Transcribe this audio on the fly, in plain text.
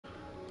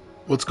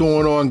What's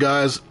going on,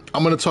 guys?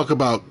 I'm going to talk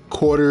about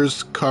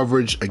quarters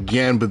coverage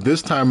again, but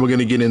this time we're going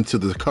to get into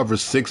the cover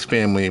 6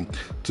 family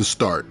to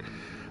start.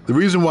 The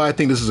reason why I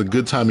think this is a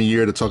good time of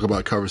year to talk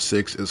about cover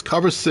 6 is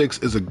cover 6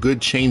 is a good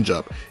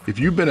change-up. If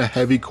you've been a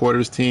heavy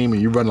quarters team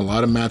and you run a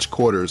lot of match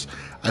quarters,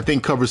 I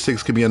think cover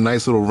 6 could be a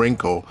nice little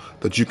wrinkle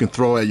that you can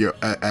throw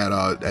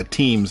at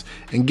teams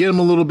and get them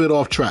a little bit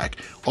off track.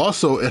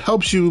 Also, it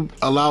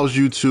allows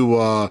you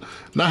to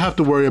not have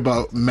to worry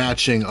about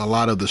matching a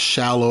lot of the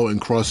shallow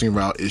and crossing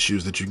route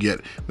issues that you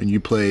get when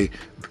you play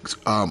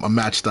a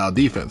match style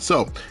defense.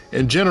 So,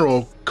 in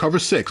general, cover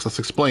 6, let's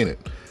explain it.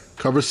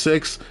 Cover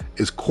 6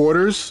 is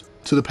quarters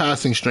to the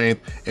passing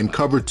strength and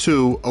cover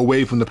 2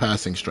 away from the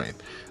passing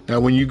strength. Now,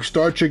 when you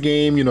start your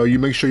game, you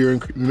make sure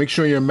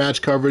you're in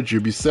match coverage,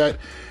 you'll be set,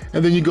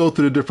 and then you go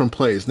through the different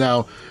plays.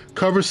 Now,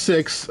 cover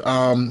 6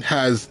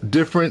 has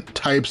different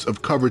types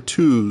of cover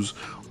 2s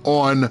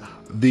on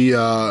the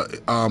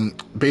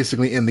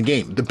basically in the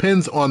game.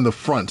 Depends on the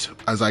front,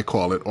 as I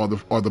call it, or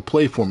the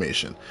play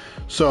formation.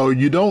 So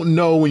you don't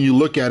know when you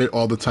look at it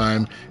all the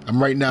time. I'm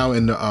right now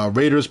in the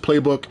Raiders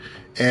playbook,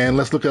 and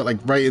let's look at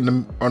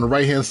on the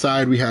right hand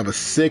side we have a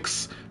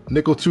 6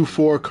 nickel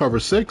 2-4 cover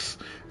 6,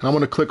 and I'm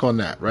going to click on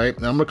that. Right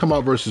now I'm going to come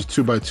out versus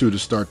 2x2 to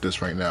start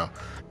this right now.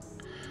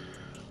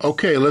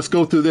 Okay, let's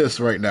go through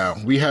this right now.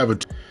 We have a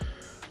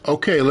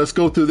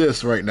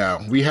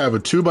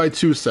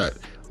 2x2 set.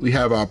 We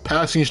have our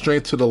passing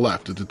strength to the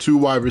left, the 2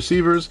 wide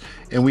receivers,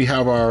 and we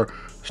have our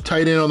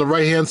tight end on the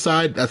right hand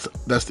side.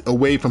 That's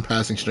away from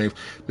passing strength.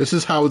 This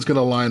is how it's going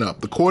to line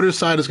up. The quarter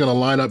side is going to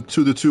line up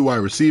to the 2 wide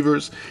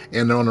receivers,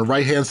 and on the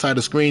right hand side of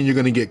the screen you're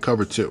going to get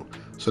cover 2.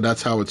 So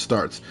that's how it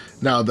starts.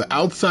 Now the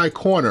outside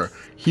corner,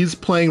 he's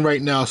playing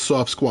right now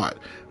soft squat.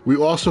 We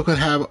also can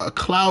have a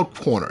cloud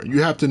corner.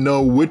 You have to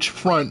know which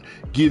front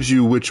gives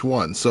you which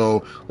one.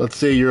 So let's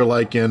say you're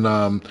like in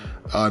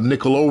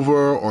nickel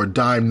over or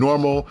dime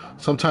normal.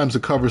 Sometimes the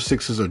cover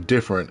 6s are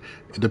different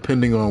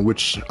depending on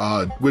which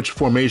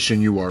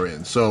formation you are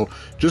in. So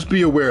just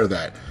be aware of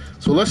that.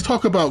 So let's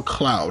talk about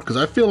cloud, because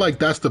I feel like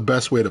that's the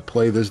best way to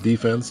play this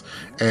defense.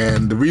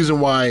 And the reason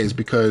why is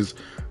because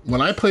when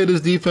I play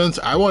this defense,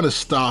 I want to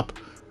stop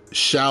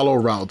shallow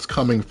routes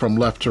coming from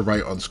left to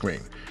right on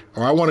screen.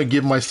 Or I want to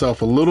give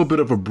myself a little bit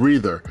of a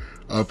breather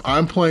of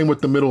I'm playing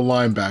with the middle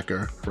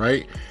linebacker,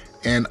 right?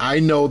 And I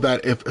know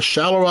that if a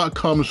shallow route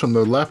comes from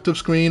the left of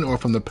screen or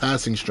from the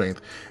passing strength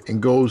and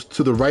goes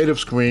to the right of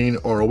screen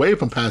or away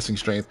from passing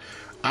strength,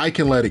 I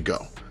can let it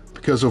go.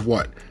 Because of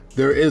what?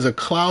 There is a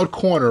cloud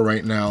corner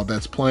right now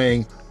that's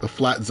playing the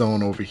flat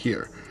zone over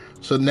here.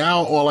 So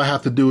now all I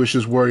have to do is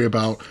just worry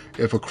about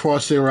if a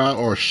crossing route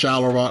or a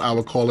shallow route, I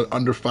would call it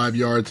under 5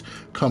 yards,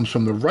 comes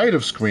from the right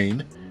of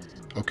screen,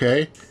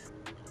 okay?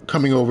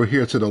 Coming over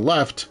here to the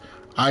left,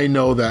 I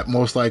know that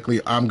most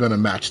likely I'm going to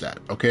match that.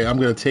 Okay, I'm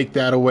going to take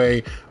that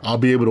away. I'll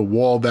be able to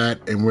wall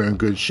that, and we're in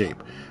good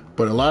shape.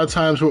 But a lot of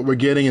times what we're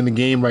getting in the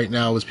game right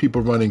now is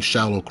people running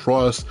shallow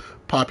cross,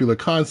 popular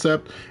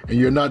concept, and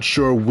you're not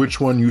sure which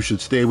one you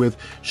should stay with.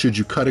 Should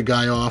you cut a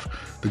guy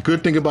off? The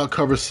good thing about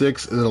cover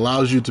 6 is it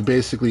allows you to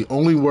basically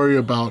only worry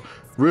about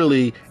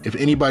really if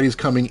anybody's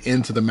coming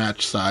into the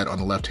match side on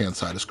the left hand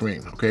side of the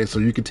screen. Okay, so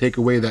you can take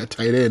away that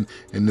tight end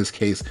in this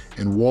case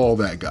and wall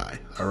that guy.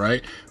 All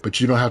right, but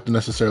you don't have to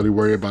necessarily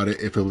worry about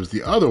it if it was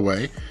the other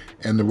way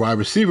and the wide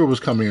receiver was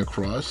coming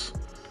across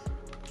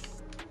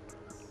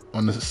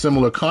on a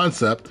similar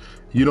concept.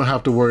 You don't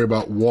have to worry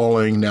about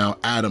walling now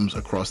Adams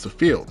across the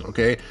field.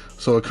 Okay,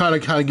 so it kind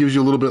of gives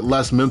you a little bit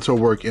less mental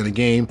work in a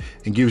game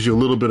and gives you a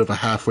little bit of a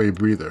halfway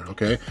breather.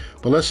 Okay,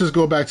 but let's just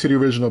go back to the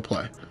original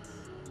play.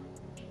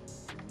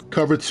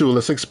 Cover 2,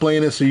 let's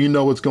explain it so you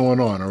know what's going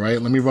on. All right,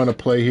 let me run a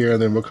play here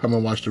and then we'll come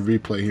and watch the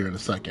replay here in a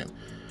second.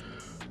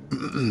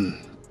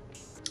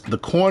 The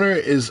corner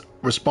is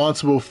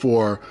responsible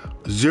for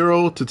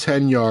 0 to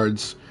 10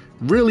 yards,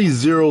 really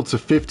 0 to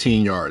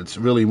 15 yards.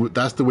 Really,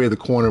 that's the way the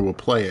corner will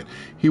play it.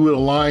 He would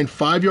align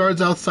 5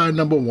 yards outside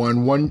number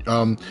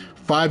 1,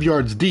 5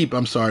 yards deep,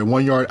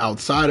 1 yard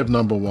outside of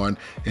number 1,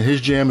 and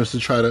his jam is to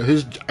try to,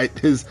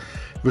 his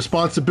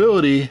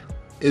responsibility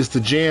is to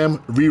jam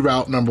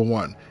reroute number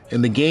 1.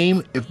 In the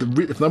game,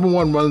 if number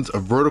 1 runs a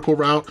vertical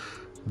route,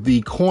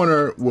 the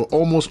corner will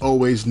almost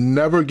always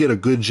never get a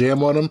good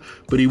jam on him,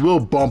 but he will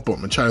bump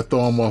him and try to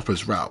throw him off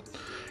his route.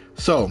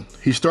 So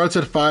he starts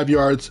at 5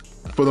 yards.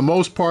 For the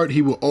most part,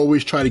 he will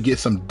always try to get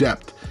some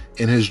depth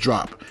in his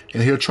drop,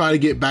 and he'll try to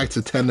get back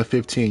to 10 to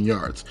 15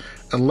 yards,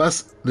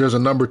 unless there's a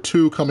number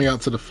 2 coming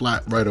out to the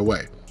flat right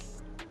away.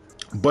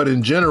 But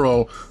in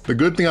general, the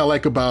good thing I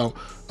like about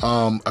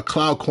a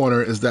cloud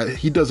corner is that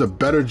he does a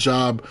better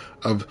job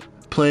of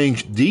playing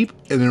deep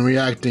and then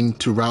reacting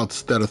to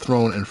routes that are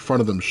thrown in front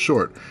of them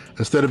short,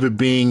 instead of it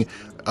being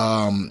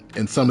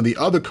in some of the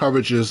other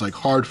coverages like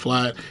hard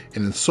flat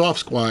and in soft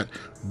squat,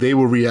 they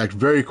will react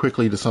very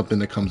quickly to something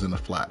that comes in the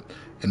flat,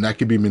 and that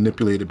can be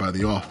manipulated by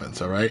the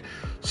offense. All right,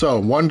 so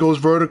 1 goes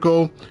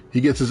vertical, he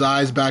gets his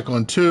eyes back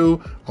on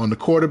 2 on the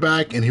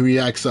quarterback, and he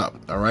reacts up.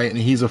 All right, and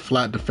he's a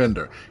flat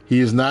defender. He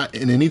is not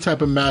in any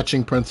type of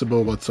matching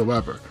principle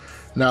whatsoever.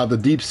 Now the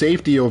deep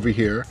safety over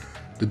here,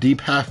 the deep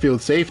half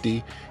field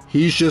safety,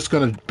 he's just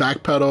going to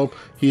backpedal.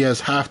 He has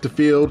half the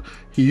field.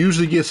 He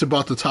usually gets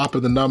about the top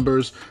of the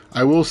numbers.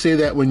 I will say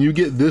that when you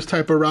get this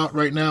type of route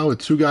right now with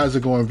two guys that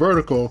are going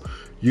vertical,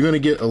 you're going to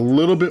get a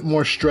little bit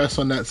more stress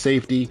on that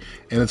safety,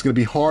 and it's going to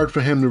be hard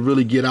for him to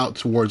really get out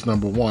towards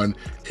number one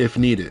if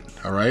needed,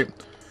 all right?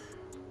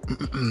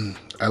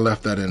 I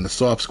left that in the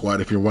soft squat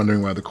if you're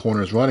wondering why the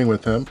corner is running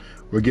with him.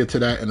 We'll get to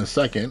that in a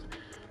second.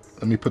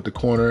 Let me put the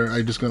corner.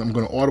 I'm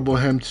going to audible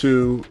him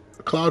to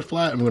cloud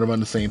flat, and we're going to run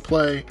the same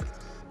play,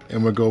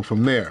 and we'll go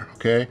from there,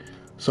 okay?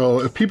 So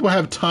if people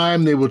have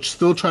time, they will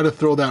still try to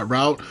throw that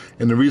route,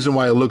 and the reason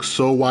why it looks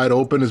so wide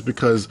open is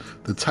because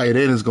the tight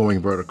end is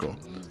going vertical.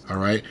 All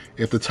right,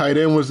 if the tight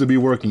end was to be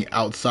working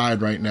outside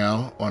right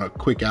now on a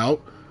quick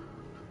out,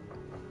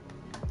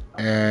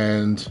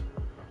 and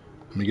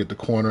let me get the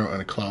corner on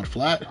a cloud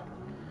flat.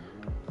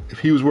 If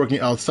he was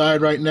working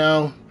outside right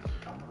now,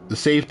 the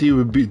safety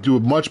would do a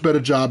much better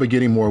job of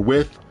getting more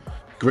width.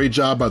 Great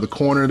job by the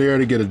corner there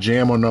to get a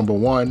jam on number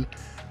one.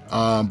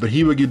 But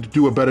he would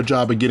do a better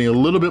job of getting a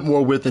little bit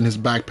more width in his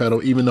back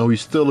pedal, even though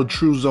he's still a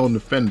true zone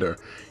defender.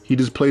 He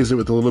just plays it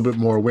with a little bit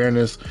more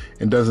awareness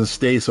and doesn't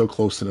stay so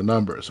close to the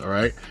numbers, all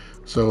right?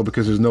 So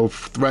because there's no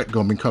threat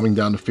going to be coming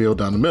down the field,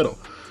 down the middle.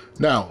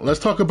 Now, let's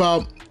talk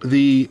about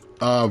the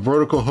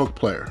vertical hook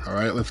player, all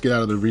right? Let's get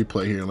out of the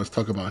replay here and let's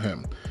talk about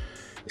him.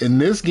 In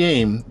this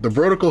game, the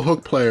vertical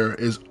hook player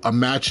is a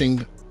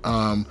matching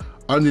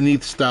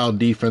underneath style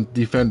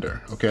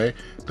defender, okay?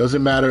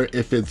 Doesn't matter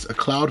if it's a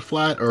cloud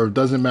flat or it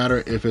doesn't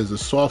matter if it's a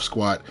soft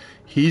squat,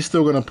 he's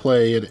still gonna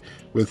play it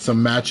with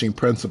some matching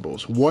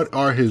principles. What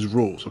are his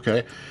rules,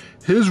 okay?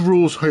 His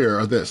rules here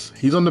are this.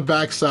 He's on the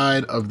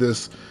backside of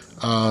this,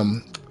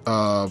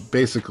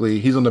 basically,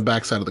 he's on the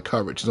backside of the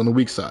coverage. He's on the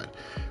weak side.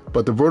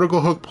 But the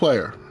vertical hook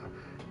player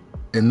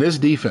in this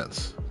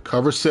defense,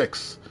 cover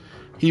 6,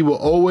 he will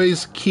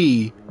always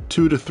key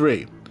 2 to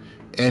 3,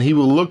 and he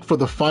will look for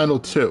the final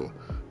 2.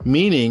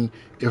 Meaning,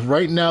 if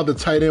right now the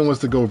tight end was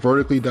to go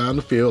vertically down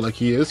the field like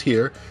he is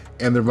here,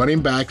 and the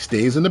running back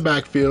stays in the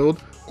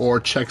backfield or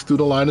checks through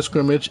the line of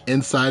scrimmage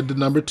inside the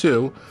number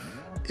 2,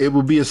 it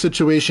will be a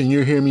situation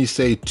you hear me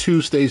say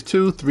 2 stays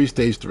 2, 3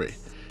 stays 3.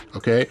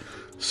 Okay?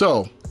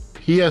 So,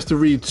 he has to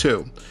read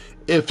 2.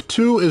 If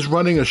 2 is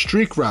running a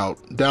streak route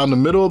down the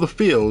middle of the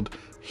field,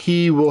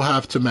 he will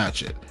have to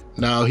match it.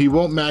 Now, he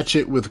won't match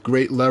it with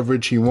great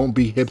leverage. He won't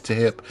be hip to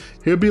hip.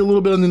 He'll be a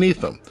little bit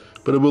underneath him,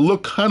 but it will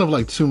look kind of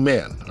like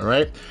 2-man, all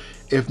right?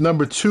 If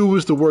number 2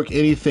 was to work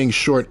anything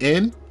short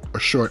in or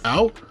short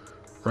out,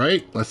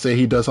 right? Let's say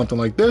he does something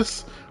like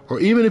this, or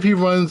even if he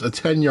runs a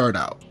 10-yard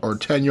out or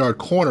 10-yard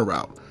corner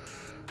route,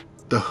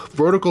 the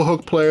vertical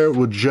hook player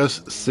will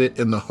just sit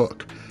in the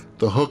hook.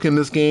 The hook in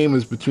this game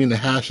is between the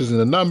hashes and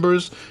the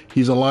numbers.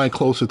 He's aligned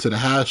closer to the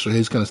hash, so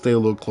he's going to stay a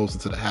little closer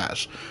to the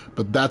hash.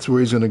 But that's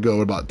where he's going to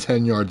go about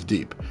 10 yards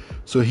deep.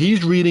 So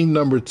he's reading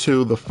number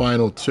 2, the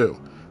final 2.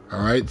 All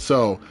right,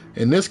 so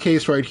in this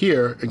case right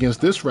here, against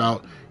this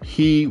route,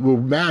 he will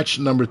match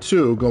number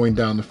 2 going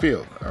down the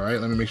field. All right,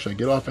 let me make sure I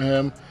get off of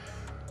him.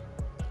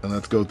 And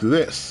let's go through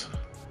this.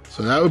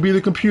 So that would be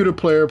the computer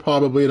player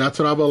probably. That's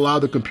what I've allowed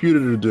the computer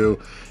to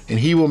do. And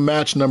he will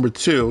match number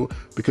 2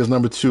 because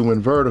number 2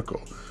 went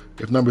vertical.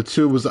 If number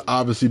 2 was to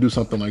obviously do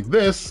something like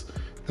this,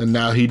 then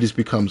now he just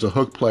becomes a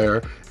hook player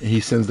and he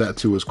sends that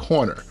to his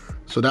corner.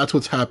 So that's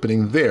what's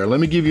happening there. Let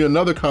me give you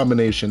another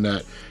combination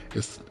that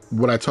is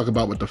what I talk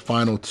about with the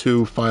final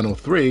 2, final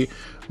 3.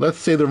 Let's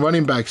say the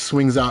running back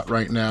swings out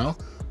right now,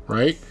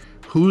 right?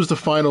 Who's the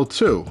final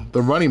 2?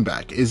 The running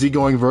back. Is he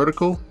going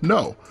vertical?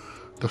 No.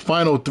 The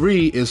final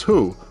 3 is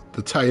who?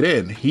 The tight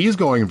end. He's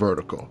going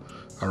vertical.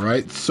 All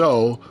right.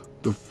 So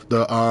the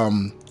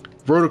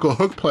vertical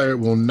hook player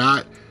will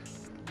not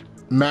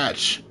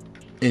match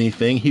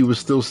anything. He will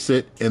still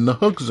sit in the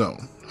hook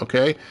zone.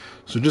 Okay.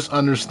 So just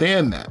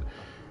understand that.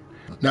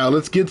 Now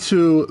let's get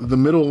to the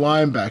middle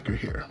linebacker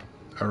here.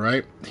 All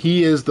right.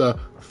 He is the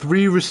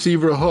 3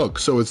 receiver hook.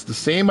 So it's the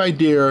same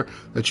idea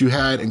that you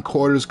had in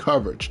quarters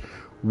coverage.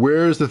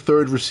 Where is the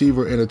 3rd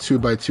receiver in a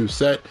 2x2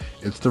 set?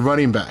 It's the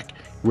running back.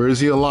 Where is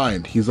he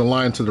aligned? He's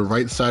aligned to the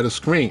right side of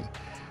screen.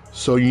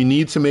 So you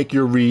need to make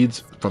your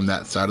reads from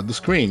that side of the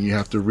screen. You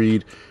have to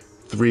read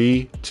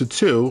 3 to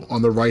 2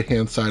 on the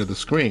right-hand side of the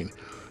screen.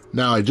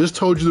 Now, I just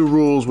told you the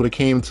rules when it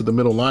came to the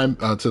middle line,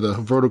 to the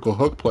vertical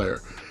hook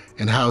player,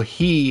 and how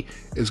he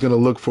is going to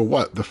look for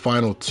what? The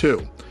final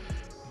 2.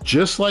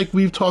 Just like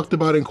we've talked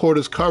about in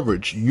quarters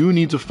coverage, you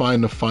need to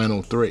find the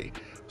final 3.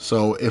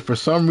 So if for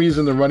some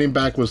reason the running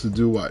back was to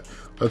do what?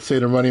 Let's say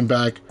the running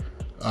back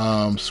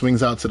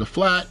swings out to the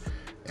flat,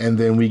 and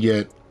then we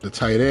get the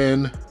tight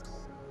end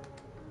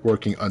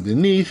working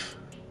underneath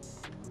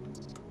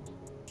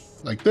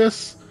like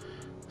this.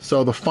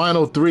 So the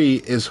final 3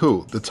 is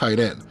who? The tight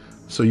end.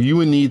 So you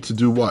would need to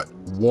do what?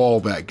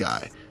 Wall that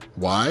guy.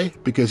 Why?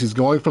 Because he's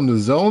going from the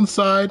zone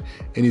side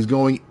and he's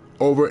going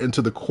over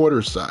into the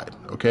quarter side.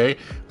 Okay,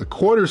 the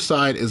quarter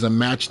side is a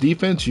match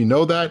defense. You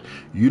know that.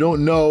 You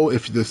don't know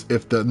if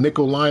the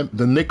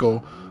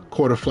nickel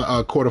quarter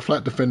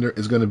flat defender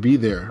is going to be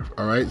there.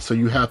 All right, so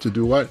you have to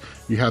do what?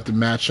 You have to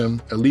match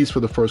him at least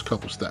for the first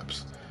couple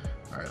steps.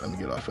 All right, let me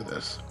get off of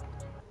this.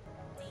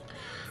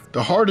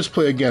 The hardest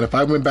play, again, if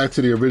I went back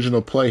to the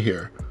original play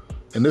here,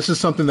 and this is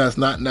something that's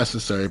not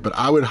necessary, but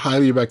I would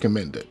highly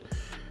recommend it.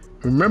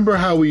 Remember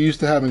how we used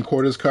to have in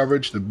quarters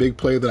coverage, the big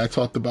play that I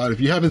talked about? If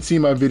you haven't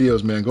seen my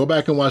videos, man, go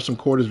back and watch some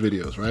quarters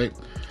videos, right?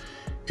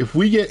 If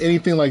we get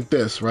anything like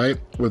this, right,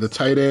 where the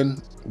tight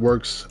end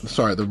works,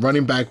 sorry, the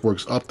running back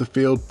works up the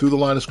field through the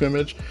line of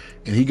scrimmage,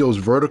 and he goes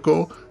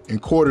vertical, in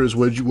quarters,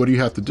 what do you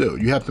have to do?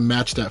 You have to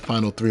match that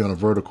final three on a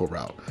vertical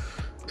route.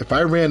 If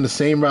I ran the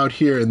same route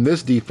here in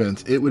this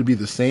defense, it would be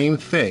the same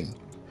thing,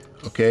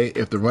 okay?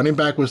 If the running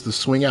back was to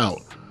swing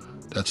out,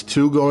 that's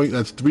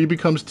three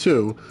becomes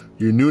two.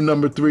 Your new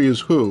number three is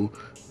who?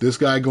 This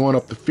guy going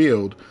up the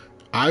field.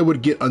 I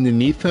would get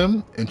underneath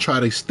him and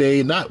try to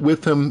stay, not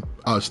with him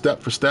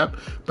step for step,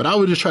 but I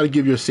would just try to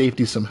give your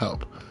safety some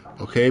help,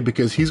 okay?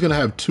 Because he's going to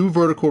have two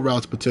vertical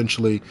routes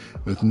potentially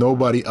with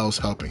nobody else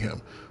helping him.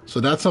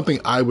 So that's something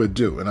I would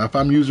do. And if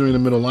I'm using the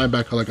middle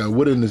linebacker like I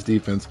would in this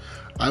defense,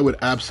 I would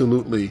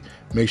absolutely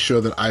make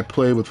sure that I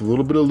play with a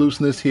little bit of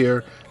looseness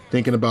here,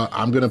 thinking about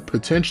I'm going to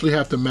potentially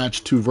have to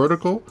match two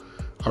vertical,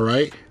 all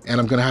right? And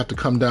I'm going to have to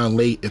come down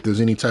late if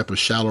there's any type of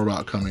shallow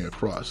route coming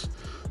across.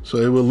 So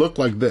it will look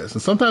like this.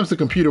 And sometimes the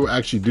computer will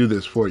actually do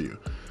this for you.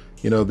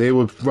 You know, they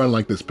would run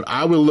like this, but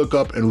I would look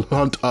up and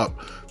hunt up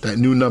that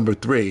new number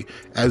three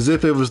as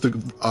if it was the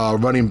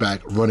running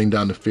back running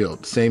down the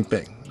field. Same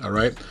thing, all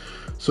right?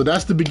 So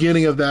that's the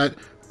beginning of that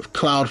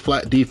cloud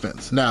flat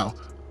defense. Now,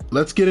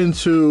 let's get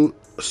into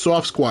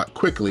soft squat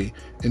quickly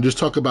and just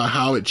talk about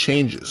how it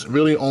changes.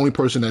 Really, the only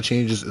person that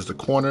changes is the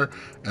corner,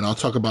 and I'll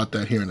talk about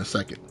that here in a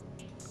second.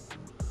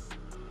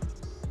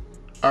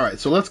 All right,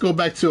 so let's go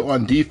back to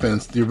on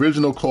defense. The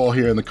original call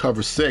here in the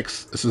cover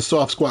 6 is a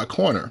soft squat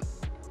corner.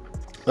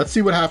 Let's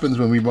see what happens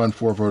when we run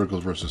 4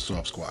 verticals versus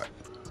soft squat.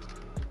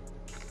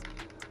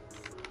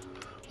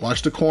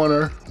 Watch the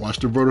corner, watch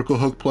the vertical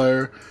hook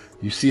player.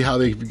 You see how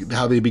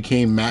they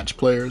became match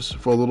players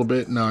for a little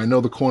bit. Now I know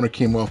the corner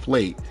came off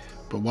late,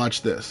 but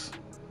watch this.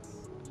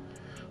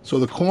 So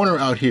the corner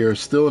out here is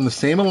still in the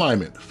same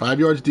alignment,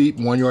 5 yards deep,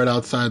 1 yard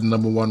outside the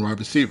number 1 wide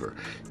receiver,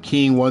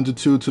 keying 1 to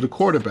 2 to the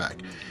quarterback.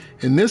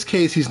 In this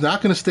case, he's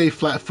not going to stay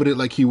flat-footed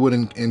like he would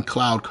in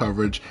cloud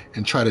coverage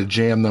and try to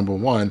jam number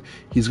 1.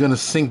 He's going to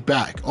sink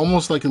back,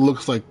 almost like it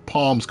looks like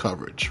palms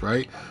coverage,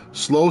 right?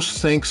 Slow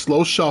sink,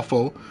 slow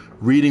shuffle,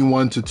 reading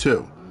 1 to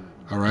 2,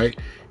 all right?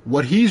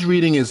 What he's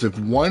reading is if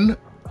 1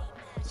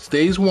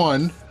 stays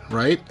 1,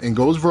 right, and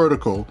goes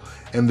vertical,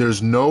 and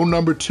there's no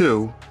number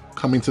 2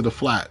 coming to the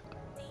flat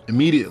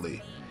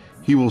immediately,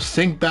 he will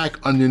sink back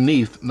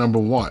underneath number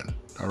 1,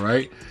 all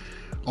right?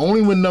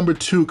 Only when number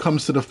 2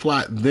 comes to the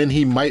flat, then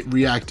he might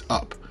react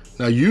up.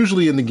 Now,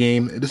 usually in the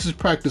game, this is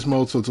practice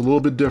mode, so it's a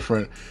little bit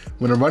different.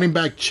 When a running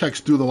back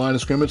checks through the line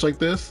of scrimmage like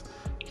this,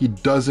 he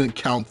doesn't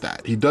count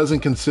that. He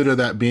doesn't consider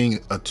that being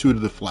a 2 to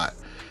the flat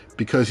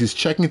because he's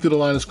checking through the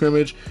line of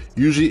scrimmage.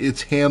 Usually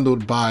it's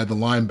handled by the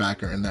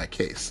linebacker in that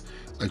case.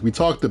 Like we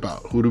talked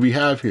about, who do we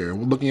have here?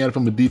 We're looking at it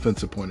from a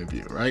defensive point of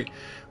view, right?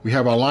 We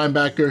have our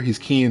linebacker, he's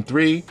keying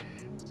 3,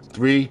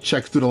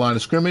 checks through the line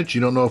of scrimmage.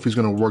 You don't know if he's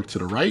gonna work to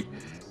the right,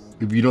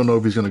 if you don't know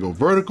if he's going to go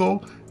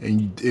vertical,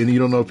 and you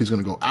don't know if he's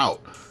going to go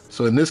out.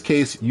 So in this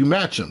case, you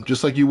match him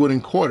just like you would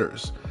in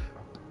quarters,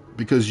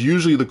 because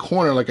usually the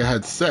corner, like I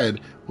had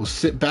said, will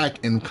sit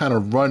back and kind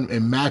of run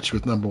and match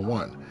with number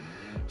 1.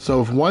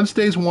 So if 1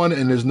 stays 1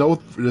 and there's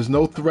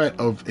no threat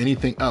of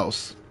anything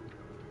else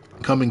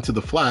coming to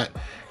the flat,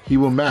 he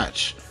will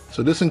match.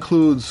 So this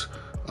includes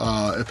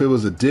if it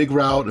was a dig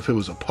route, if it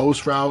was a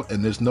post route,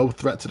 and there's no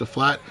threat to the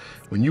flat.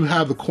 When you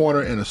have the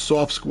corner in a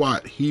soft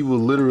squat, he will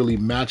literally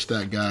match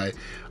that guy.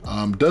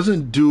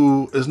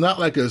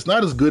 It's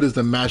not as good as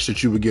the match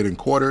that you would get in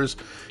quarters.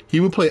 He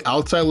would play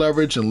outside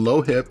leverage and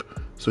low hip,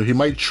 so he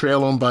might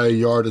trail him by a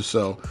yard or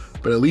so,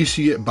 but at least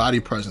you get body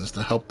presence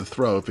to help the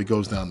throw if it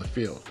goes down the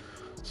field.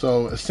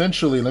 So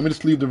essentially, let me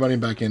just leave the running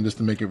back in just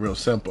to make it real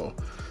simple.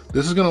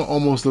 This is gonna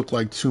almost look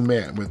like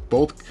 2-man with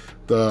both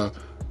the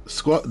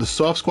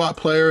soft squat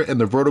player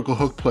and the vertical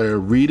hook player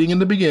reading in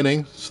the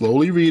beginning,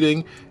 slowly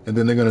reading, and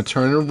then they're going to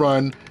turn and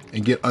run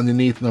and get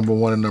underneath number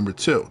 1 and number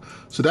 2.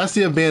 So that's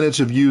the advantage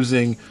of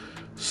using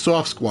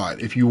soft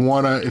squat. If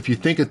you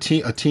think a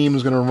team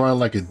is going to run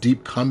like a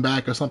deep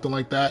comeback or something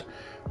like that,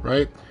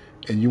 right?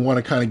 And you want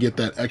to kind of get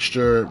that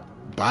extra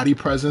body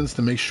presence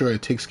to make sure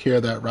it takes care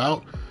of that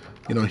route,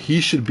 you know, he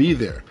should be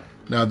there.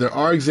 Now there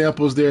are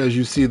examples there, as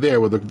you see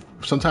there, where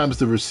sometimes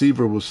the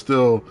receiver will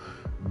still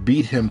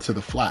beat him to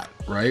the flat,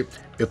 right?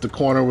 If the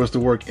corner was to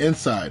work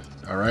inside,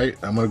 all right,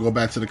 I'm going to go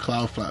back to the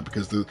cloud flat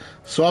because the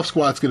soft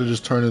squat's going to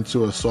just turn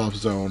into a soft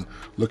zone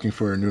looking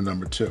for a new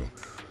number 2.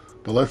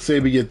 But let's say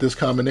we get this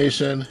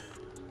combination,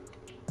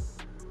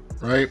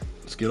 right?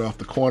 Let's get off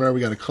the corner. We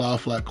got a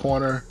cloud flat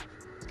corner.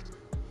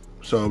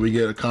 So we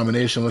get a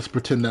combination. Let's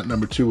pretend that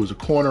number 2 was a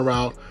corner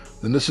route.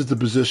 Then this is the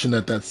position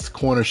that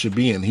corner should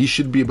be in. He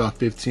should be about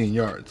 15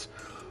 yards.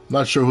 I'm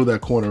not sure who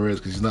that corner is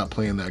because he's not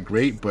playing that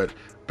great, but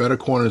better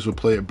corners will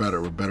play it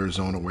better with better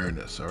zone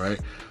awareness, all right?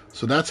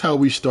 So that's how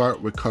we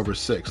start with cover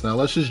 6. Now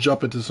let's just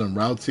jump into some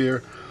routes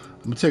here.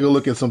 I'm gonna take a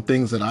look at some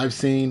things that I've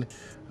seen.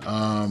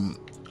 I'm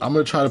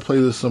gonna try to play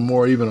this some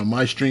more even on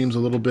my streams a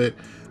little bit,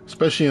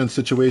 especially in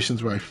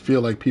situations where I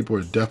feel like people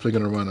are definitely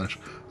gonna run a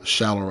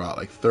shallow route,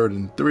 like 3rd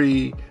and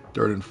 3,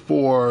 3rd and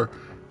 4,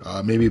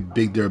 maybe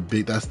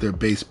that's their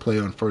base play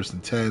on 1st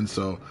and 10.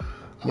 So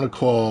I'm gonna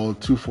call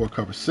 2-4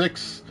 cover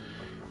 6,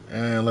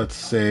 and let's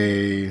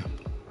say,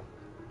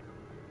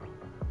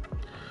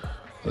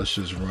 let's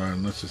just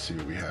see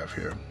what we have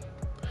here.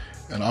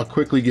 And I'll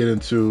quickly get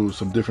into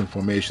some different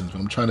formations, but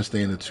I'm trying to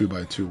stay in the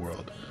 2x2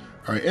 world.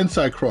 All right,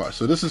 inside cross.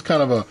 So this is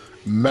kind of a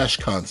mesh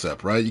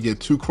concept, right? You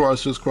get two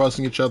crossers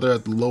crossing each other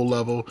at the low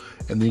level,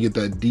 and then you get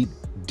that deep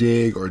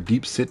dig or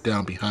deep sit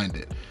down behind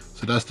it.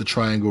 So that's the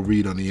triangle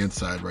read on the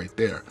inside right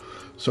there.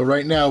 So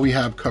right now we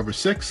have cover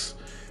 6.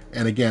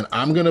 And again,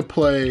 I'm gonna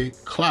play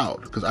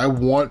cloud because I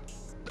want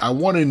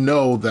to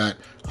know that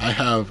I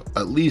have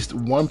at least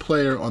one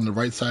player on the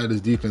right side of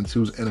his defense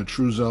who's in a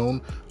true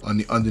zone on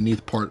the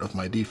underneath part of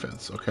my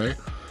defense, okay?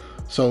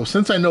 So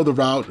since I know the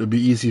route, it'd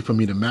be easy for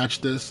me to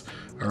match this,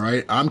 all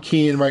right? I'm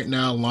keying right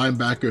now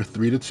linebacker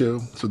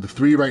 3-2. So the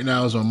 3 right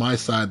now is on my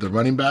side, the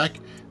running back,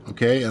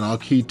 okay? And I'll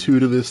key 2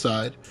 to this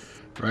side,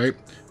 right?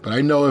 But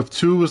I know if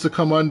 2 was to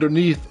come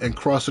underneath and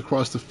cross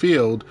across the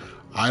field,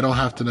 I don't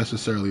have to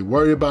necessarily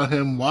worry about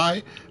him.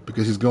 Why?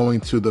 Because he's going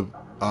into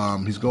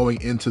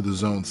the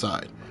zone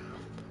side.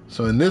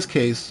 So in this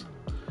case,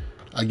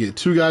 I get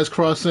 2 guys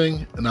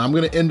crossing, and I'm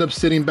going to end up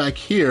sitting back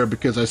here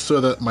because I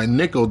saw that my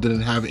nickel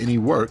didn't have any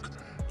work.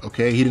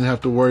 Okay, he didn't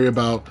have to worry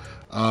about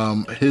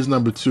his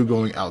number 2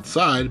 going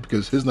outside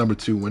because his number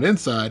 2 went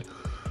inside.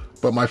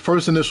 But my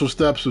first initial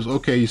steps was,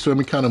 okay, you saw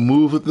me kind of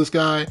move with this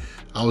guy.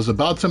 I was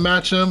about to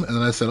match him, and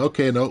then I said,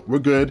 okay, no, we're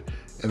good,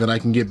 and then I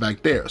can get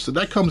back there. So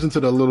that comes into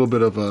the little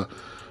bit of a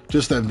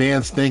just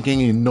advanced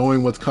thinking and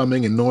knowing what's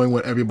coming and knowing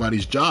what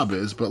everybody's job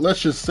is. But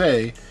let's just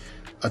say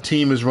a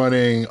team is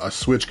running a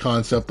switch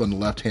concept on the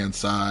left-hand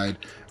side.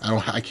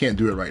 I can't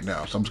do it right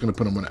now, so I'm just going to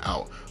put them on the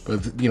out.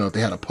 But if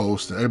they had a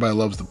post, and everybody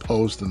loves the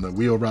post and the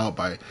wheel route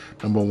by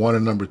number 1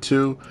 and number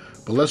 2.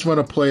 But let's run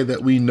a play that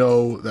we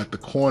know that the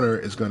corner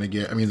is going to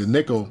the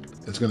nickel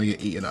is going to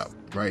get eaten up,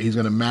 right? He's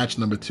going to match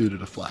number 2 to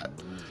the flat.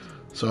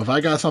 So if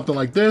I got something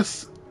like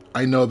this,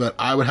 I know that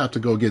I would have to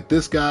go get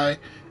this guy,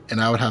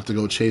 and I would have to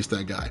go chase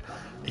that guy.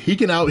 He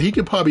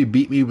could probably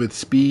beat me with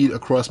speed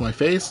across my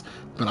face,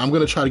 but I'm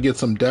going to try to get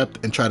some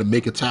depth and try to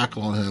make a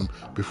tackle on him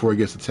before he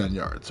gets to 10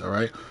 yards, all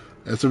right?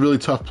 It's a really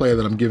tough play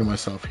that I'm giving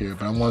myself here,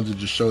 but I wanted to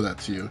just show that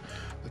to you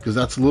because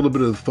that's a little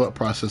bit of the thought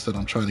process that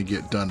I'm trying to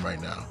get done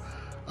right now.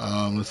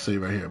 Let's see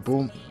right here,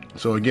 boom.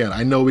 So again,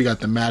 I know we got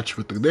the match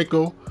with the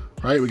nickel,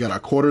 right? We got our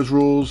quarters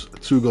rules,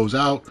 2 goes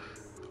out,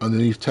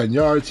 underneath 10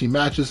 yards, he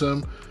matches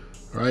him,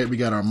 right? We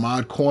got our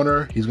mod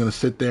corner, he's going to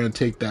sit there and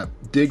take that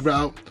dig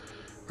route.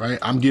 Right,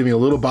 I'm giving a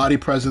little body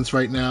presence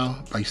right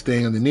now by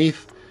staying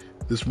underneath.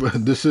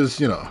 This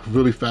is,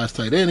 really fast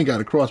tight end. He got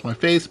across my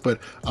face, but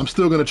I'm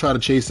still going to try to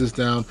chase this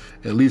down,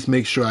 at least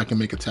make sure I can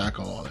make a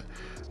tackle on it.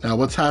 Now,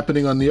 what's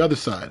happening on the other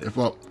side?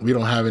 We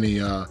don't have any,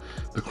 the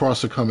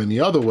crosser coming the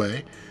other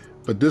way,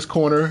 but this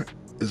corner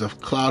is a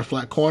cloud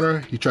flat corner.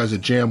 He tries to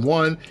jam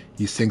 1.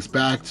 He sinks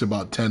back to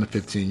about 10 to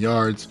 15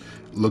 yards,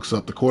 looks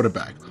up the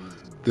quarterback.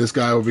 This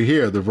guy over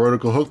here, the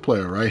vertical hook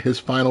player, right? His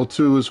final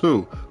 2 is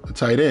who? The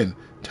tight end.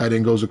 Tight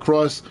end goes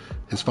across,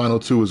 his final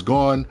 2 is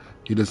gone,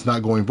 he is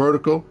not going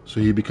vertical,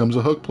 so he becomes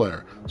a hook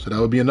player. So that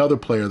would be another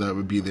player that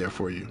would be there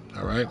for you,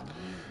 all right?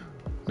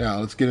 Now,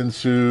 let's get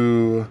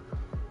into,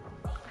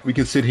 we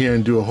can sit here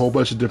and do a whole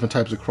bunch of different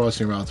types of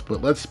crossing routes,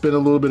 but let's spend a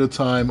little bit of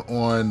time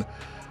on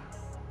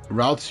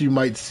routes you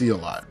might see a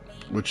lot,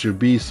 which would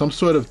be some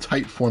sort of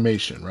tight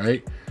formation,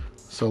 right?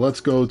 So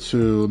let's go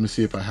to, let me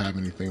see if I have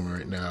anything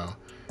right now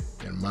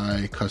in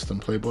my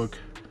custom playbook.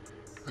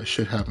 I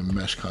should have a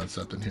mesh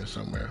concept in here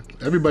somewhere.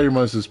 Everybody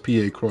runs this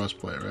PA cross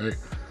play,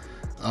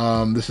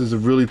 right? This is a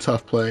really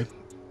tough play.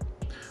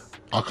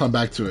 I'll come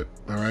back to it,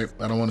 all right?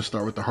 I don't want to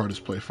start with the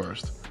hardest play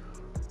first.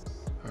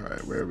 All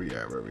right, where are we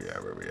at?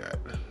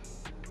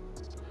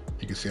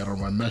 You can see I don't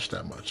run mesh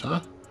that much,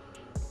 huh?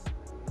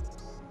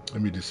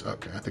 Let me just,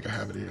 okay, I think I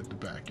have it here at the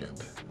back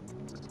end.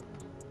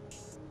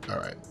 All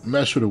right,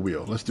 mesh with a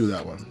wheel. Let's do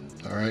that one,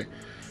 all right?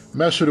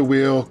 Mesh with a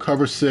wheel,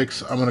 cover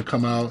 6. I'm going to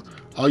come out.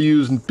 I'll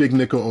use big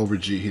nickel over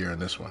G here in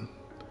this one.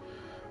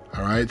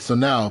 All right, so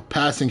now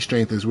passing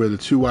strength is where the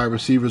 2 wide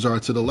receivers are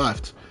to the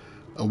left.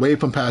 Away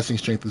from passing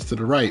strength is to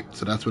the right,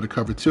 so that's where the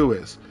cover 2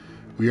 is.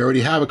 We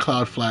already have a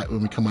cloud flat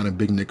when we come out in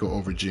big nickel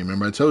over G.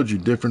 Remember I told you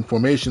different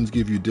formations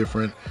give you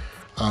different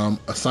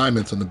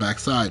assignments on the back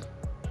side.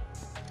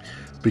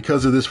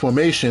 Because of this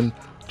formation,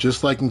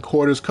 just like in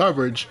quarters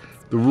coverage,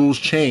 the rules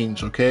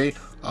change, okay?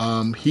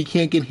 He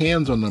can't get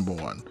hands on number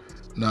 1.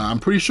 Now, I'm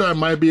pretty sure I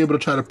might be able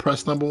to try to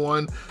press number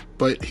 1,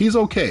 but he's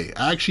okay.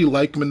 I actually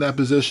like him in that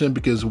position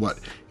because what?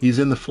 He's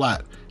in the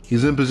flat.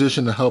 He's in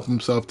position to help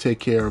himself take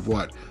care of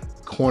what?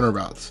 Corner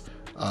routes,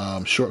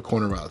 short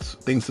corner routes,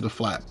 things to the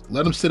flat.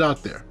 Let him sit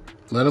out there.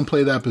 Let him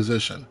play that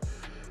position.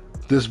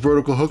 this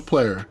vertical hook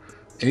player,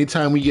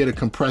 anytime we get a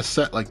compressed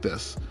set like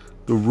this,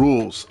 the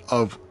rules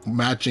of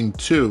matching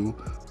 2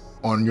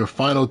 on your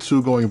final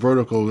 2 going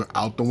vertical are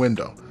out the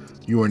window.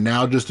 You are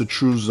now just a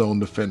true zone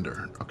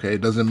defender, okay?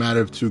 It doesn't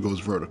matter if 2 goes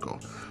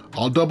vertical.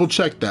 I'll double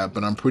check that,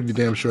 but I'm pretty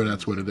damn sure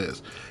that's what it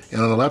is. And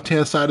on the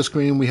left-hand side of the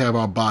screen, we have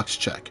our box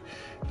check.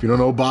 If you don't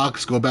know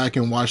box, go back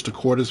and watch the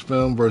quarters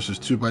film versus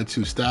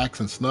 2x2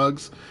 stacks and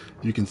snugs.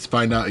 You can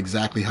find out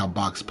exactly how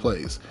box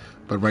plays.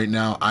 But right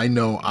now, I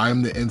know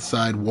I'm the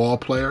inside wall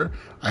player.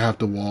 I have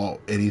to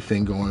wall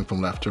anything going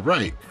from left to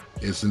right.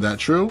 Isn't that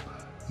true?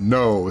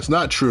 No, it's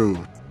not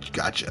true.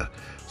 Gotcha.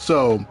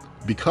 So,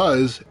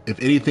 because if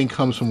anything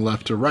comes from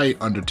left to right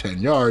under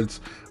 10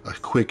 yards, a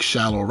quick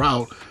shallow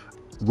route,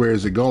 where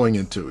is it going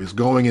into? It's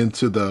going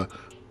into the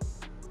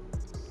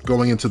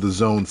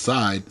zone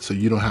side, so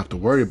you don't have to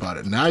worry about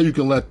it. Now you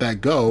can let that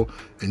go,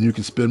 and you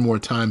can spend more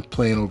time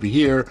playing over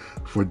here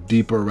for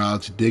deeper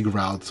routes, dig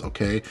routes,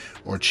 okay,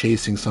 or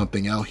chasing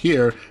something out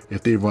here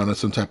if they run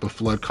some type of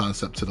flood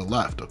concept to the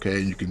left, okay.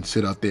 You can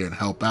sit out there and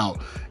help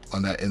out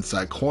on that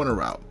inside corner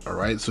route, all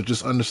right. So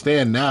just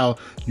understand now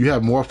you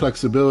have more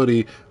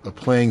flexibility of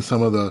playing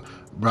some of the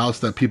routes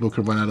that people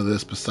can run out of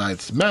this.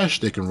 Besides mesh,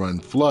 they can run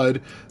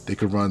flood, they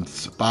can run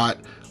spot,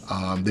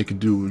 they can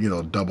do, you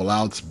know, double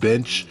outs,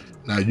 bench.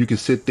 Now you can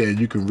sit there and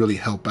you can really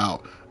help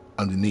out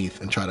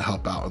underneath and try to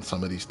help out on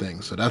some of these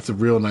things. So that's a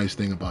real nice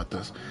thing about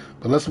this.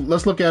 But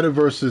let's look at it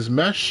versus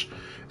mesh.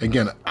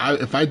 Again,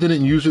 if I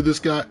didn't use this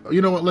guy,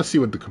 you know what? Let's see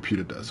what the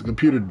computer does. The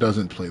computer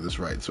doesn't play this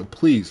right. So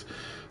please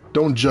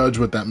don't judge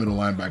what that middle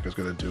linebacker is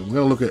going to do. We're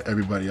going to look at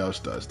everybody else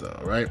does though,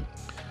 all right?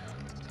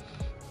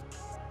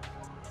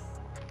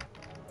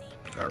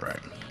 All right.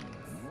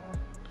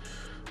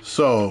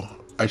 So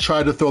I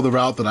tried to throw the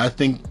route that I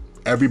think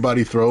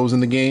everybody throws in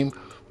the game.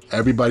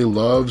 Everybody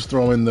loves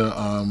throwing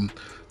the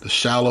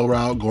shallow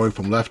route, going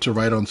from left to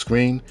right on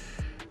screen.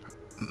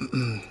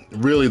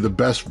 Really, the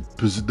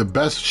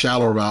best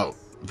shallow route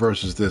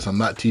versus this, I'm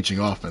not teaching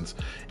offense,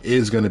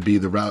 is going to be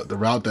the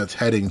route that's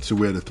heading to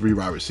where the 3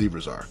 wide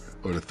receivers are,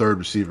 or the 3rd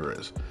receiver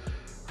is,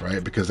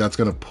 right? Because that's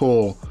going to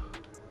pull.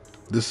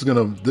 This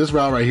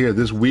route right here,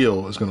 this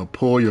wheel is going to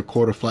pull your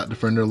quarter flat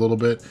defender a little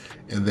bit,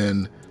 and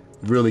then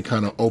really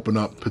kind of open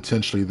up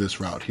potentially this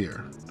route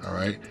here. All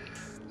right.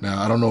 Now,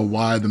 I don't know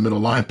why the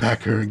middle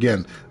linebacker,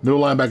 again,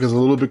 middle linebacker is a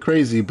little bit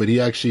crazy, but he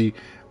actually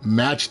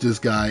matched this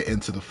guy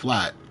into the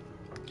flat.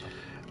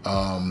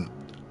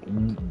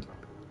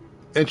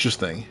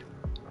 Interesting.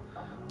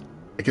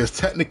 I guess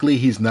technically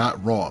he's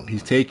not wrong.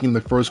 He's taking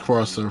the first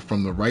crosser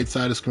from the right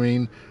side of the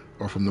screen,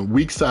 or from the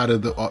weak side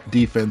of the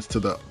defense to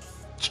the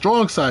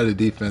strong side of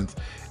the defense,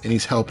 and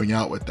he's helping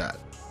out with that.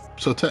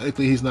 So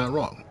technically he's not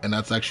wrong, and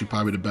that's actually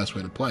probably the best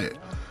way to play it.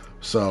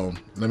 So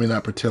let me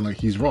not pretend like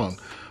he's wrong.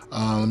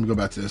 Let me go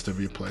back to instant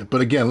replay.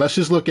 But again, let's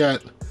just look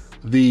at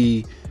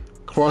the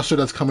crosser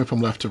that's coming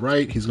from left to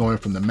right. He's going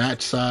from the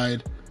match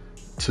side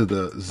to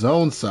the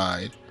zone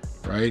side,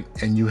 right?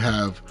 And you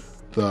have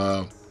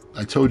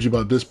I told you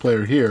about this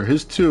player here.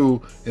 His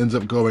 2 ends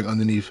up going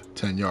underneath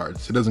 10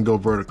 yards. It doesn't go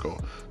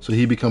vertical. So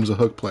he becomes a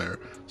hook player.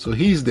 So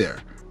he's there,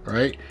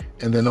 right?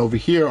 And then over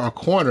here, our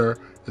corner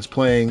is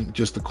playing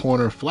just the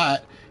corner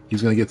flat.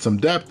 He's going to get some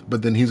depth,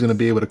 but then he's going to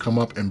be able to come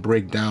up and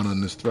break down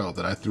on this throw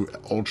that I threw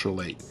ultra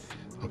late.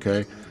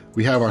 Okay,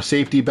 we have our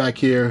safety back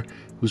here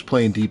who's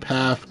playing deep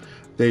half.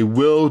 They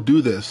will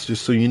do this,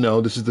 just so you know,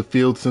 this is the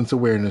field sense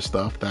awareness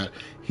stuff, that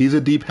he's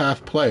a deep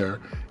half player,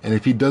 and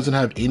if he doesn't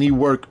have any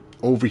work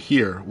over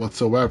here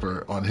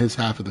whatsoever on his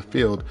half of the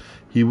field,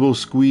 he will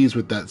squeeze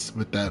with that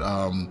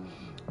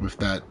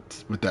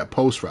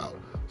post route.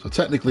 So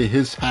technically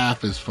his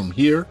half is from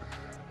here,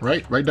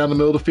 right down the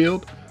middle of the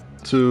field,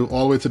 to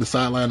all the way to the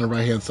sideline on the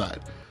right hand side.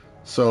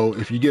 So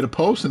if you get a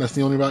post and that's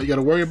the only route you got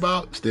to worry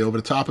about, stay over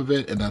the top of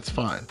it, and that's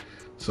fine.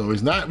 So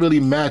he's not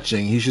really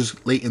matching. He's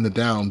just late in the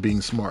down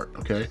being smart,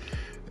 okay?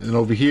 And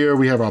over here,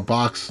 we have our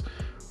box.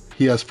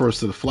 He has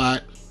first to the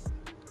flat,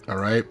 all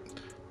right?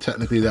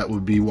 Technically, that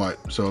would be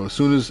what? So as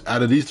soon as,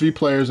 out of these 3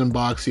 players in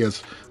box, he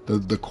has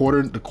the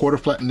quarter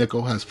flat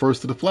nickel has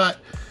first to the flat.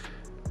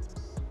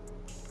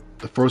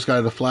 The first guy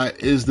to the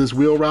flat is this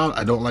wheel route.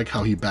 I don't like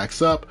how he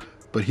backs up,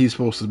 but he's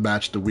supposed to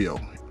match the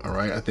wheel. All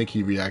right, I think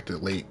he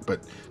reacted late,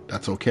 but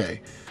that's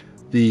okay.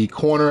 The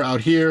corner out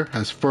here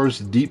has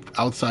first deep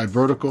outside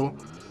vertical,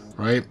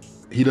 right?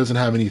 He doesn't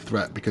have any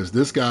threat because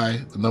this guy,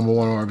 the number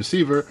 1 wide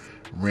receiver,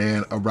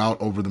 ran a route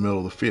over the middle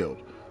of the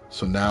field.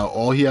 So now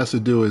all he has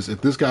to do is,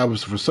 if this guy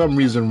was for some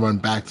reason run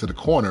back to the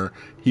corner,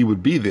 he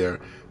would be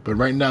there. But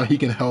right now he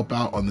can help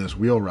out on this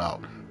wheel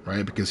route,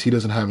 right? Because he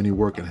doesn't have any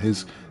work in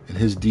his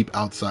deep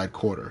outside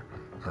quarter,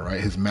 all right,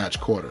 his match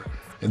quarter.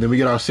 And then we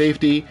get our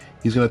safety.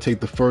 He's going to take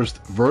the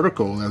first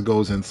vertical that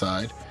goes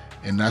inside,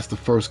 and that's the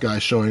first guy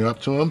showing up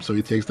to him. So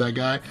he takes that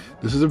guy.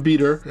 This is a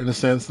beater in a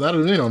sense, not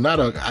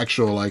an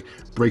actual like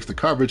breaks the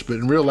coverage, but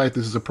in real life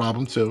this is a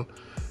problem too.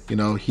 You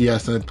know, he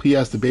has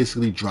to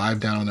basically drive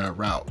down that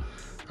route.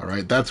 All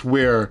right, that's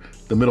where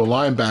the middle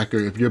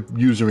linebacker, if you're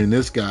using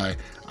this guy,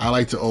 I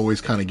like to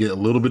always kind of get a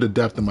little bit of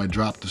depth in my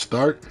drop to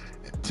start,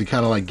 to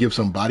kind of like give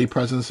some body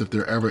presence if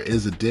there ever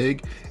is a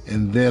dig,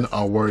 and then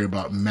I'll worry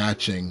about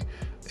matching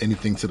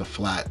anything to the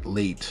flat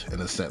late, in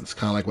a sense,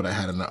 kind of like what I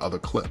had in the other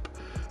clip.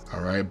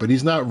 All right, but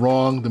he's not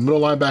wrong. The middle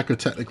linebacker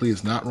technically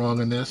is not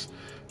wrong in this.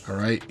 All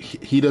right,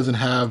 he doesn't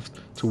have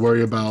to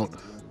worry about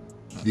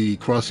the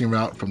crossing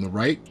route from the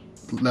right,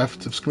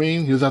 left of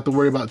screen. He doesn't have to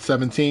worry about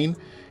 17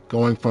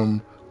 going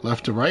from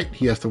left to right.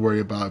 He has to worry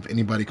about if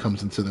anybody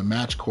comes into the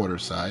match quarter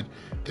side,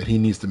 that he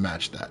needs to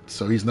match that.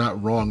 So he's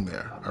not wrong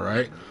there. All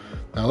right,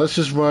 now let's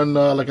just run,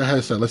 like I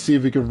had said, let's see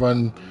if we can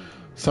run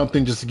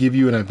something just to give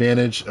you an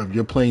advantage of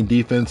you're playing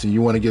defense and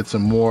you want to get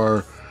some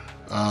more,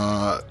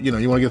 you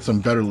want to get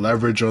some better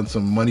leverage on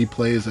some money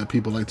plays that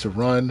people like to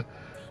run,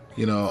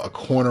 a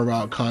corner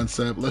route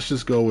concept. Let's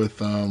just go with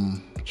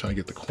trying to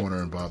get the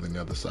corner involved in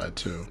the other side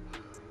too.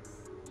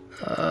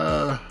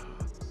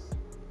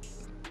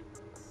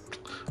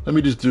 Let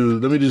me just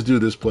do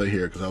this play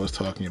here because I was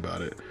talking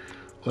about it.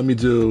 Let me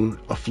do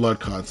a flood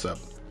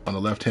concept on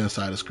the left hand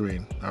side of the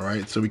screen. All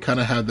right, so we kind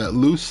of have that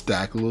loose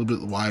stack a little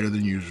bit wider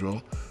than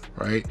usual,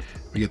 right?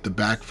 We get the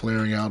back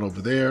flaring out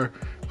over there.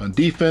 On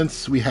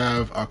defense, we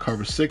have our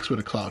cover 6 with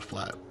a cloud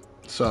flat.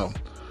 So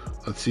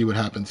let's see what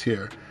happens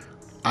here.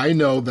 I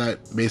know that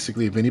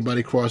basically if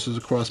anybody crosses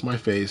across my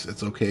face,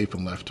 it's okay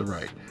from left to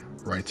right.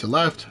 Right to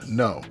left,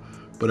 no.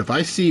 But if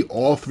I see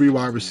all 3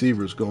 wide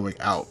receivers going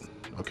out,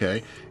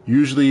 okay,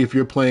 usually if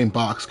you're playing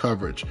box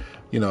coverage,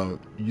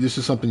 this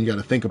is something you got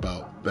to think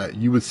about, that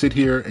you would sit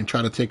here and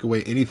try to take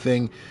away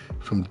anything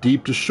from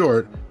deep to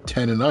short,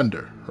 10 and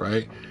under,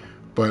 right?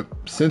 But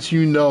since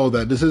you know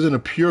that this isn't a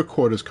pure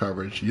quarters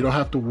coverage, you don't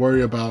have to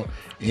worry about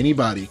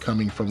anybody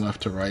coming from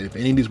left to right. If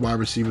any of these wide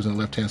receivers on the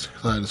left-hand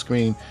side of the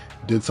screen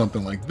did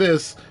something like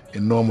this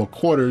in normal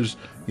quarters,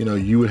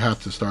 you would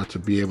have to start to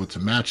be able to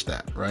match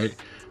that, right?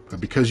 But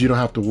because you don't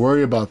have to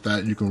worry about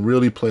that, you can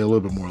really play a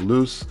little bit more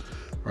loose,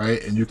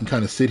 right? And you can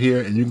kind of sit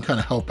here and you can kind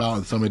of help out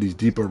in some of these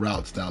deeper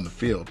routes down the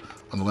field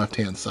on the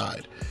left-hand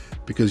side,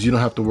 because you don't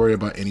have to worry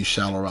about any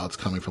shallow routes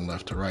coming from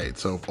left to right.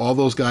 So if all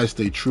those guys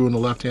stay true on the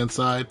left-hand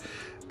side,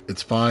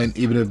 it's fine.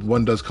 Even if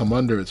one does come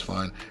under, it's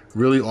fine.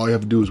 Really, all you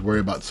have to do is worry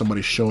about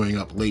somebody showing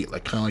up late,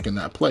 like kind of like in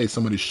that play,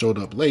 somebody showed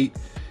up late,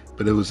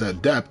 but it was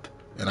at depth,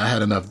 and I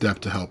had enough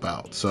depth to help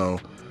out. So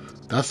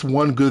that's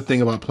one good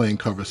thing about playing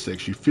cover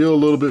 6. You feel a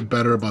little bit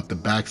better about the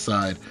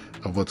backside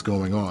of what's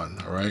going on,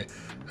 all right?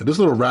 And this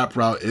little wrap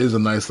route is a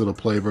nice little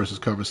play versus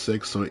cover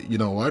 6. So you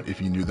know what?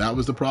 If you knew that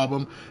was the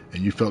problem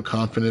and you felt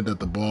confident that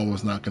the ball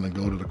was not going to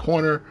go to the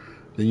corner,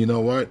 then you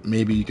know what?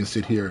 Maybe you can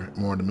sit here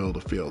more in the middle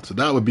of the field. So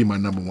that would be my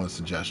number 1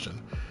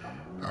 suggestion.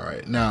 All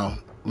right, now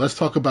let's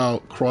talk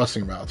about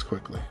crossing routes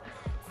quickly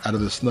out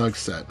of the snug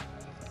set,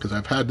 because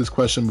I've had this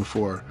question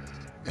before,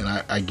 and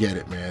I get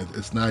it, man.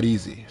 It's not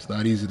easy. It's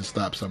not easy to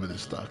stop some of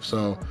this stuff.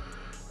 So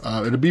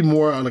it'll be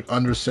more like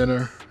under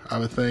center, I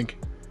would think.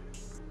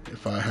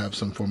 If I have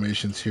some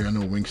formations here, I know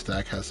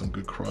Wingstack has some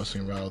good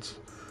crossing routes.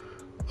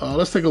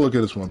 Let's take a look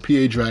at this one.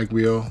 PA drag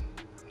wheel.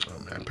 Oh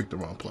man, I picked the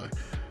wrong play.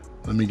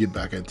 Let me get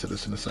back into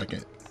this in a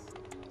second.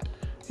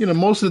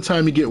 Most of the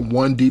time you get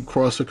one deep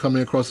crosser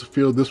coming across the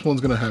field. This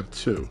one's gonna have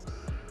 2.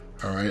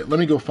 All right, let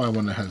me go find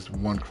one that has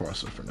 1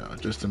 crosser for now,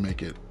 just to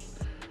make it,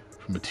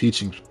 from a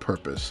teaching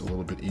purpose, a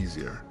little bit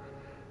easier.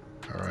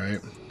 All right,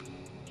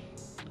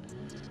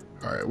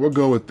 we'll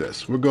go with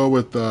this. We'll go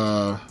with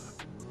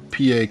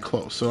PA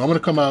close. So I'm going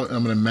to come out and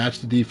I'm going to match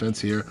the defense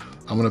here.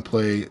 I'm going to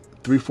play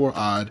 3-4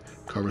 odd,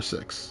 cover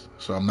 6.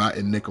 So I'm not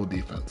in nickel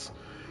defense.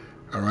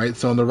 All right,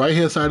 so on the right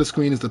hand side of the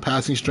screen is the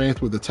passing strength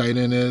where the tight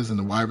end is and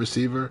the wide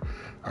receiver.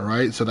 All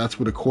right, so that's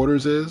where the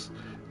quarters is.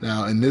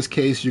 Now in this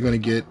case, you're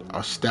going to get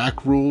our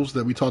stack rules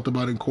that we talked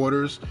about in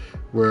quarters,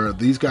 where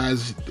these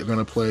guys are going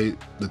to play,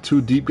 the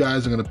 2 deep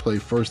guys are going to play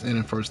first in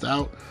and first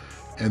out.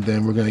 And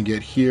then we're going to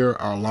get here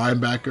our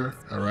linebacker.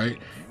 All right,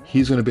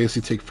 he's going to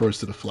basically take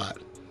first to the flat.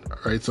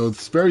 All right, so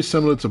it's very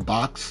similar to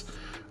box,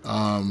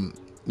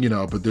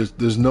 but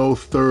there's no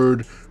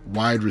third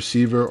wide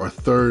receiver or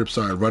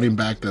running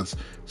back that's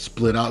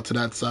split out to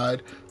that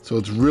side. So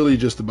it's really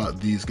just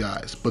about these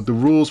guys. But the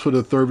rules for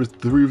the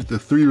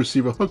 3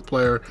 receiver hook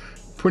player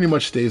pretty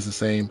much stays the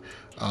same.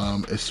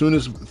 As soon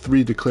as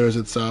 3 declares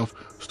itself,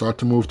 start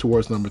to move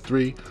towards number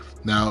 3.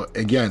 Now,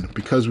 again,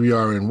 because we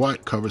are in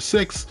cover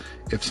 6,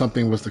 if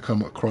something was to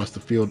come across the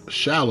field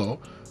shallow,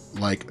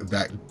 like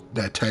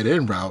that tight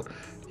end route,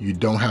 you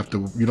don't have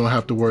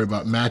to worry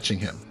about matching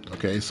him.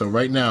 Okay, so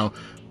right now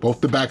both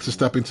the backs are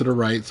stepping to the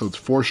right, so it's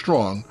 4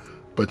 strong,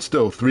 but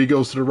still 3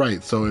 goes to the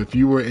right. So if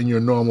you were in your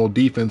normal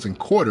defense in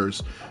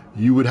quarters,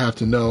 you would have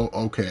to know,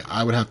 okay,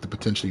 I would have to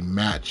potentially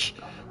match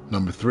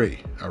number 3.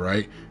 All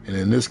right, and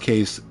in this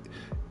case,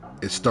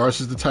 it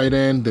starts as the tight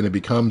end, then it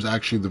becomes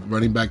actually the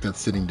running back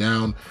that's sitting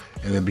down,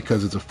 and then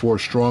because it's a 4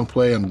 strong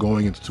play, I'm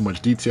going into too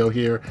much detail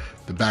here,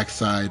 the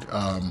backside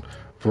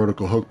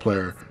vertical hook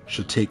player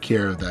should take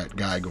care of that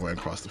guy going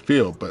across the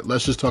field. But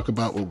let's just talk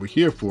about what we're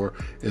here for,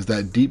 is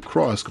that deep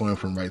cross going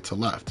from right to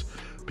left.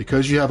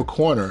 Because you have a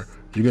corner,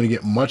 you're going to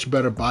get much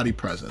better body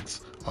presence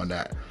on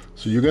that.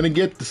 So you're going to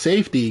get the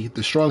safety,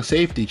 the strong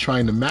safety,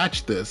 trying to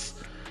match this,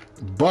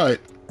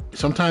 but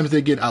sometimes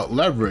they get out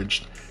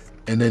leveraged,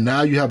 and then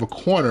now you have a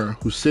corner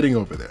who's sitting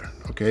over there.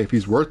 Okay, if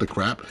he's worth the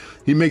crap,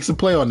 he makes a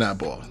play on that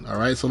ball. All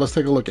right, so let's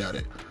take a look at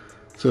it.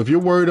 So if you're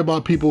worried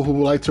about people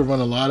who like to run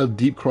a lot of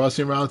deep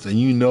crossing routes, and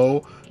you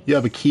know you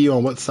have a key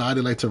on what side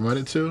they like to run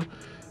it to,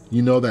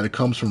 you know that it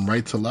comes from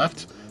right to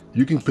left,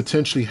 you can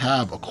potentially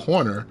have a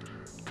corner,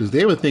 because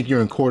they would think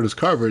you're in quarters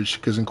coverage,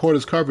 because in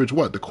quarters coverage,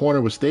 what? The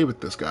corner would stay with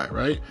this guy,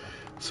 right?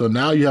 So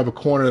now you have a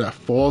corner that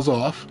falls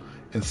off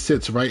and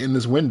sits right in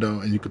this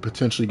window, and you could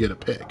potentially get a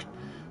pick.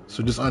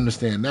 So just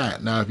understand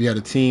that. Now, if you had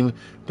a team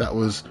that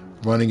was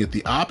running it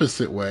the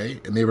opposite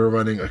way, and they were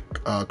running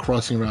a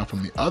crossing route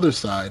from the other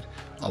side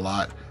a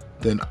lot,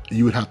 then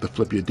you would have to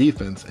flip your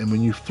defense. And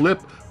when you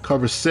flip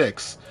cover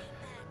 6,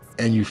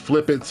 and you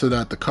flip it so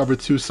that the cover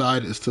 2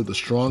 side is to the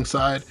strong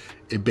side,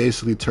 it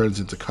basically turns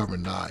into cover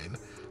 9.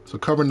 So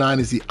cover 9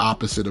 is the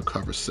opposite of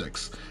cover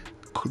 6.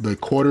 The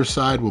quarter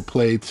side will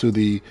play to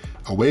the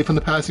away from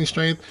the passing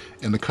strength,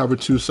 and the cover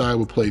 2 side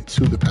will play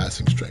to the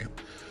passing strength.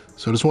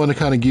 So I just wanted to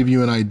kind of give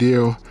you an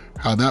idea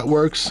how that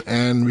works,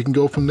 and we can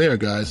go from there,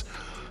 guys.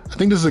 I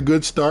think this is a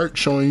good start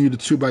showing you the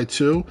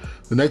 2x2.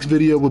 The next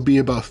video will be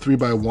about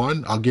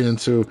 3x1. I'll get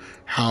into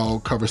how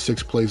cover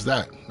 6 plays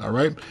that. All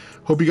right.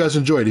 Hope you guys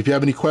enjoyed. If you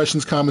have any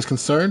questions, comments,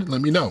 concerns,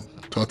 let me know.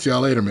 Talk to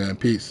y'all later, man.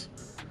 Peace.